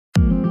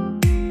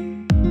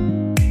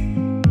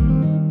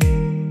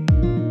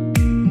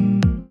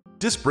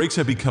Disc brakes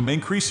have become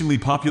increasingly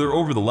popular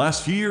over the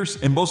last few years,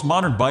 and most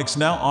modern bikes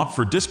now opt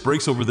for disc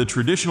brakes over the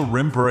traditional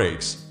rim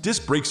brakes.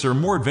 Disc brakes are a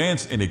more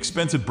advanced and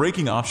expensive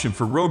braking option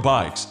for road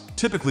bikes,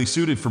 typically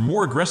suited for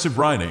more aggressive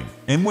riding.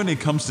 And when it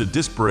comes to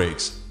disc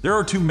brakes, there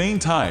are two main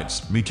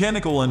types,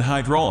 mechanical and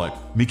hydraulic.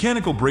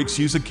 Mechanical brakes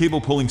use a cable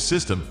pulling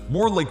system,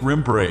 more like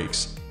rim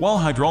brakes, while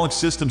hydraulic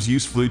systems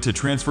use fluid to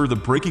transfer the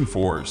braking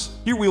force.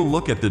 Here we'll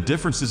look at the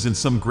differences and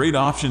some great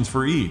options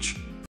for each.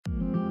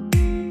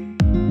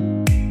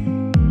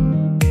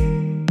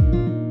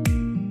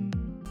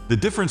 The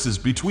differences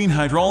between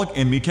hydraulic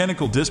and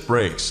mechanical disc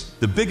brakes.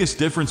 The biggest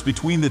difference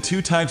between the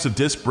two types of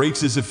disc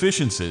brakes is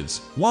efficiencies.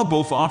 While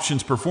both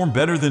options perform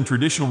better than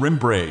traditional rim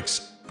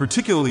brakes,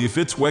 particularly if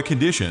it's wet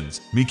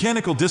conditions,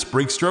 mechanical disc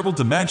brakes struggle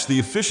to match the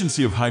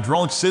efficiency of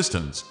hydraulic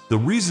systems. The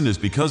reason is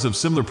because of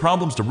similar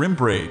problems to rim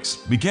brakes.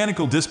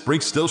 Mechanical disc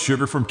brakes still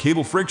suffer from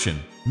cable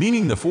friction,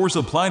 meaning the force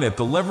applied at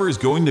the lever is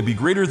going to be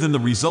greater than the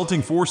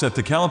resulting force at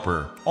the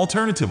caliper.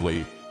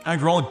 Alternatively,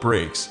 hydraulic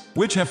brakes,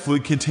 which have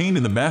fluid contained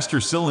in the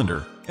master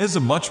cylinder, is a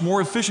much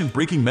more efficient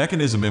braking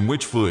mechanism in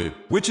which fluid,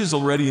 which is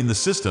already in the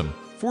system,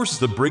 forces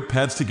the brake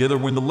pads together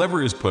when the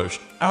lever is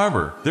pushed.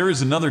 However, there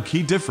is another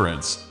key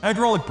difference.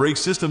 Hydraulic brake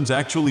systems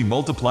actually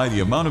multiply the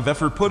amount of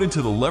effort put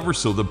into the lever,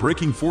 so the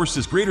braking force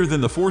is greater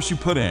than the force you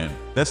put in.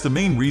 That's the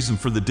main reason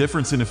for the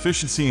difference in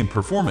efficiency and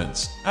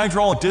performance.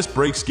 Hydraulic disc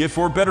brakes give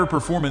for better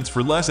performance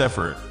for less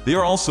effort. They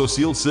are also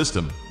sealed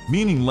system,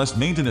 meaning less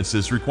maintenance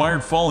is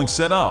required following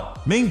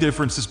setup. Main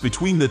differences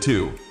between the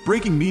two.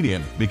 Braking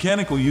medium.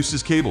 Mechanical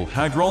uses cable,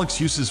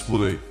 hydraulics uses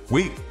fluid.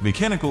 Weight.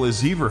 Mechanical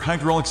is heavier,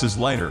 hydraulics is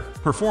lighter.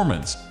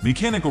 Performance.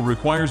 Mechanical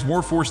requires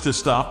more force to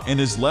stop and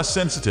is less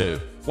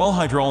sensitive, while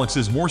hydraulics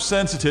is more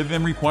sensitive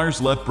and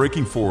requires less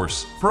braking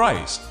force.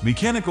 Price.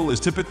 Mechanical is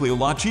typically a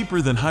lot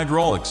cheaper than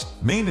hydraulics.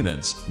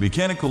 Maintenance.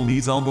 Mechanical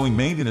needs ongoing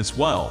maintenance,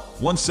 while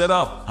once set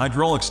up,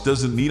 hydraulics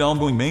doesn't need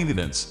ongoing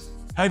maintenance.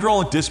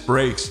 Hydraulic disc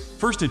brakes,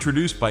 first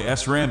introduced by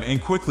SRAM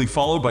and quickly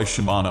followed by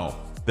Shimano.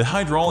 The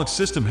hydraulic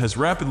system has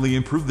rapidly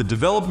improved the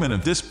development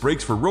of disc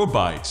brakes for road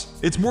bikes.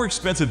 It's more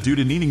expensive due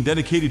to needing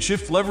dedicated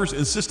shift levers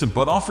and system,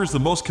 but offers the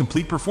most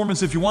complete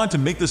performance if you want to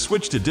make the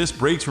switch to disc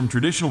brakes from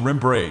traditional rim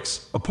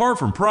brakes. Apart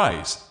from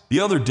price,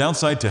 the other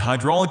downside to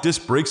hydraulic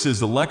disc brakes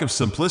is the lack of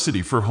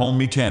simplicity for home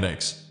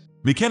mechanics.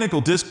 Mechanical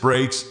disc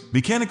brakes.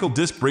 Mechanical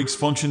disc brakes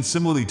function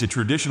similarly to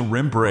traditional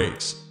rim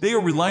brakes. They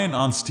are reliant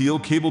on steel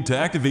cable to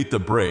activate the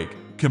brake,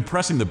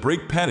 compressing the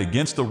brake pad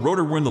against the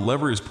rotor when the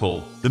lever is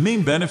pulled. The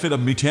main benefit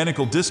of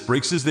mechanical disc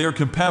brakes is they are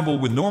compatible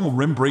with normal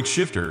rim brake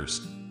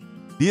shifters.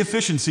 The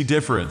efficiency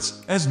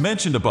difference. As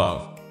mentioned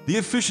above, the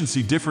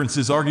efficiency difference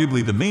is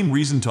arguably the main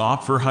reason to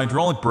opt for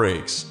hydraulic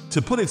brakes.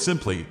 To put it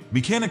simply,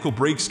 mechanical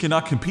brakes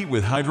cannot compete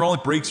with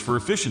hydraulic brakes for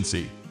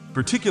efficiency,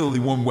 particularly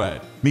when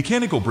wet.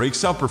 Mechanical brakes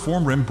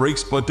outperform rim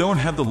brakes but don't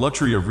have the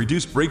luxury of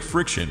reduced brake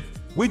friction,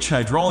 which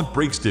hydraulic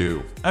brakes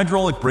do.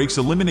 Hydraulic brakes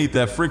eliminate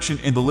that friction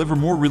and deliver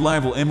more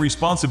reliable and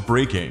responsive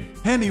braking,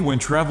 handy when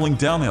traveling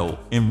downhill,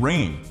 in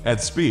rain,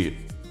 at speed.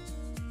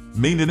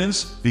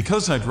 Maintenance.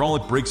 Because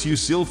hydraulic brakes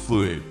use sealed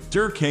fluid,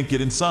 dirt can't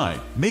get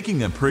inside, making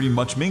them pretty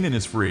much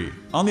maintenance-free.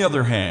 On the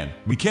other hand,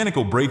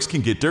 mechanical brakes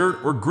can get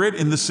dirt or grit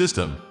in the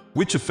system,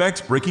 which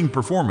affects braking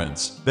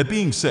performance. That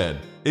being said,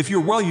 if you're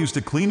well used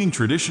to cleaning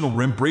traditional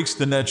rim brakes,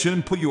 then that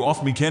shouldn't put you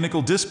off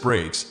mechanical disc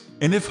brakes.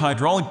 And if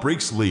hydraulic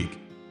brakes leak,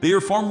 they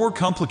are far more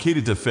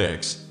complicated to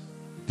fix.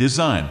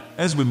 Design.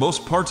 As with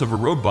most parts of a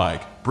road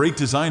bike, brake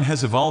design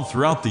has evolved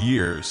throughout the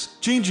years.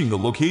 Changing the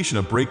location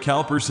of brake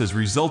calipers has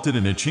resulted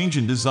in a change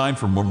in design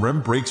from when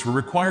rim brakes were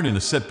required in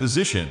a set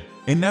position,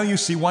 and now you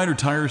see wider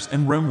tires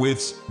and rim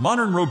widths.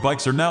 Modern road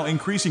bikes are now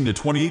increasing to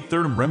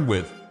 28/3 rim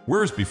width,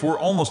 whereas before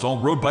almost all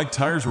road bike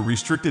tires were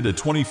restricted to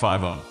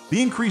 25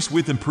 The increased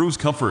width improves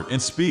comfort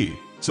and speed,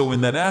 so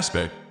in that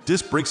aspect,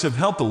 disc brakes have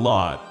helped a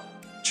lot.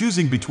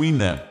 Choosing between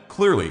them.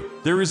 Clearly,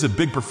 there is a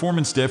big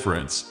performance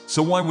difference,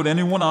 so why would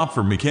anyone opt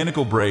for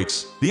mechanical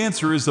brakes? The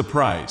answer is the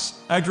price.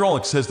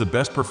 Hydraulics has the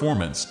best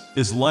performance,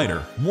 is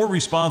lighter, more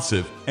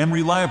responsive, and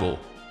reliable,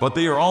 but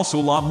they are also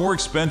a lot more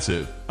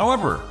expensive.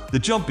 However, the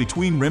jump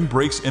between rim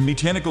brakes and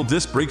mechanical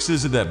disc brakes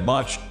isn't that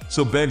much,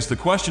 so begs the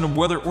question of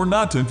whether or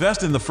not to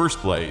invest in the first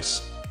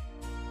place.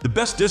 The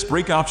best disc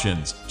brake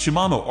options.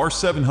 Shimano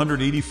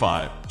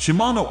R785.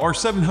 Shimano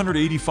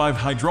R785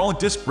 hydraulic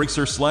disc brakes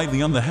are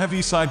slightly on the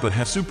heavy side but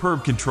have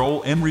superb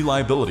control and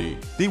reliability.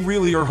 They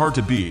really are hard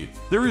to beat.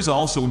 There is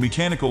also a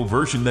mechanical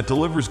version that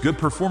delivers good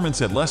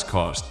performance at less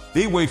cost.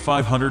 They weigh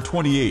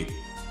 528.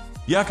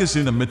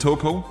 Yokozuna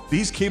Motoko.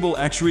 These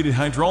cable-actuated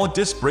hydraulic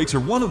disc brakes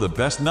are one of the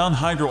best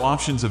non-hydro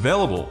options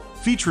available,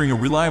 featuring a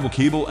reliable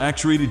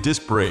cable-actuated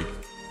disc brake.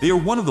 They are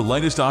one of the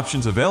lightest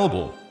options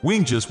available,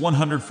 weighing just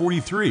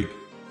 143.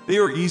 They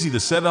are easy to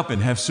set up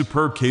and have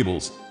superb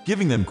cables,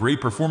 giving them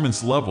great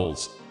performance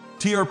levels.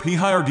 TRP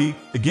HiRD.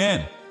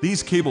 Again,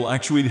 these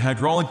cable-actuated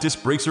hydraulic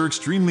disc brakes are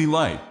extremely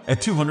light,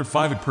 at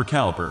 205 per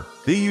caliper.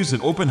 They use an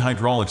open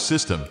hydraulic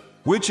system,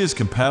 which is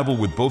compatible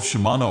with both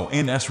Shimano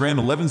and SRAM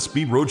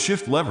 11-speed road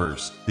shift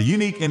levers. The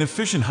unique and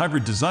efficient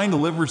hybrid design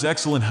delivers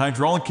excellent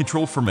hydraulic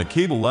control from a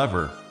cable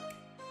lever.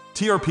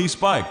 TRP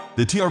Spike.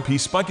 The TRP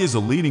Spike is a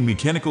leading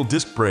mechanical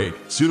disc brake,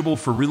 suitable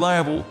for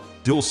reliable,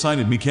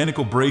 dual-sided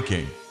mechanical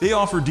braking. They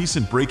offer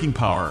decent braking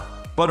power,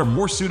 but are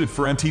more suited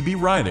for MTB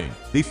riding.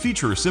 They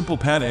feature a simple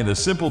pad and a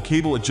simple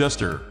cable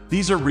adjuster.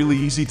 These are really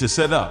easy to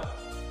set up.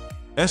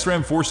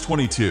 SRAM Force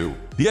 22.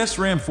 The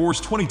SRAM Force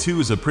 22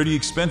 is a pretty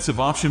expensive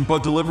option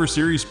but delivers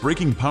serious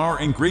braking power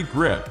and great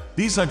grip.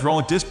 These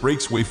hydraulic disc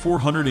brakes weigh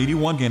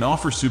 481 and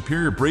offer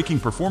superior braking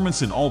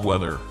performance in all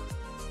weather.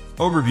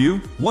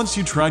 Overview: once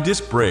you try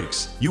disc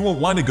brakes, you won't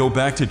want to go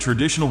back to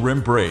traditional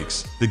rim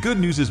brakes. The good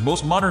news is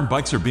most modern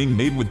bikes are being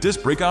made with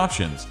disc brake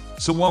options,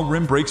 so while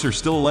rim brakes are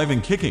still alive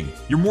and kicking,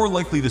 you're more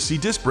likely to see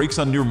disc brakes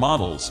on newer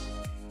models.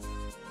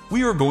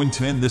 We are going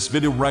to end this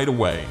video right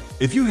away.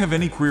 If you have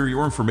any query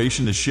or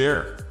information to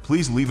share,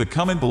 please leave a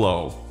comment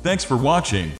below. Thanks for watching.